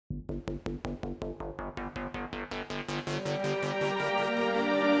One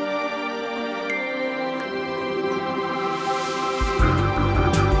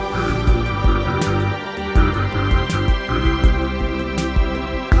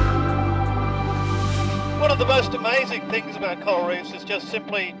of the most amazing things about coral reefs is just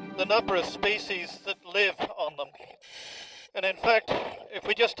simply the number of species that live on them. And in fact, if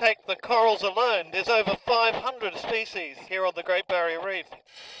we just take the corals alone, there's over 500 species here on the Great Barrier Reef.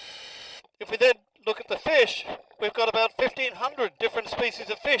 If we then look at the fish, we've got about 1,500 different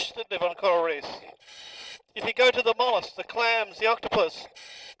species of fish that live on coral reefs. If you go to the mollusks, the clams, the octopus,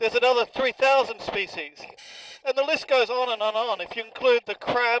 there's another 3,000 species. And the list goes on and on and on. If you include the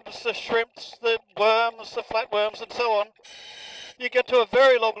crabs, the shrimps, the worms, the flatworms and so on, you get to a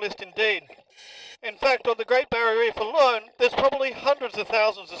very long list indeed. In fact, on the Great Barrier Reef alone, there's probably hundreds of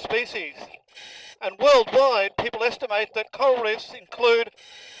thousands of species. And worldwide, people estimate that coral reefs include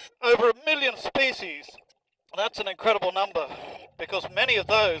over 1 million species. That's an incredible number, because many of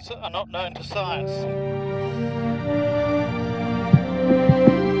those are not known to science.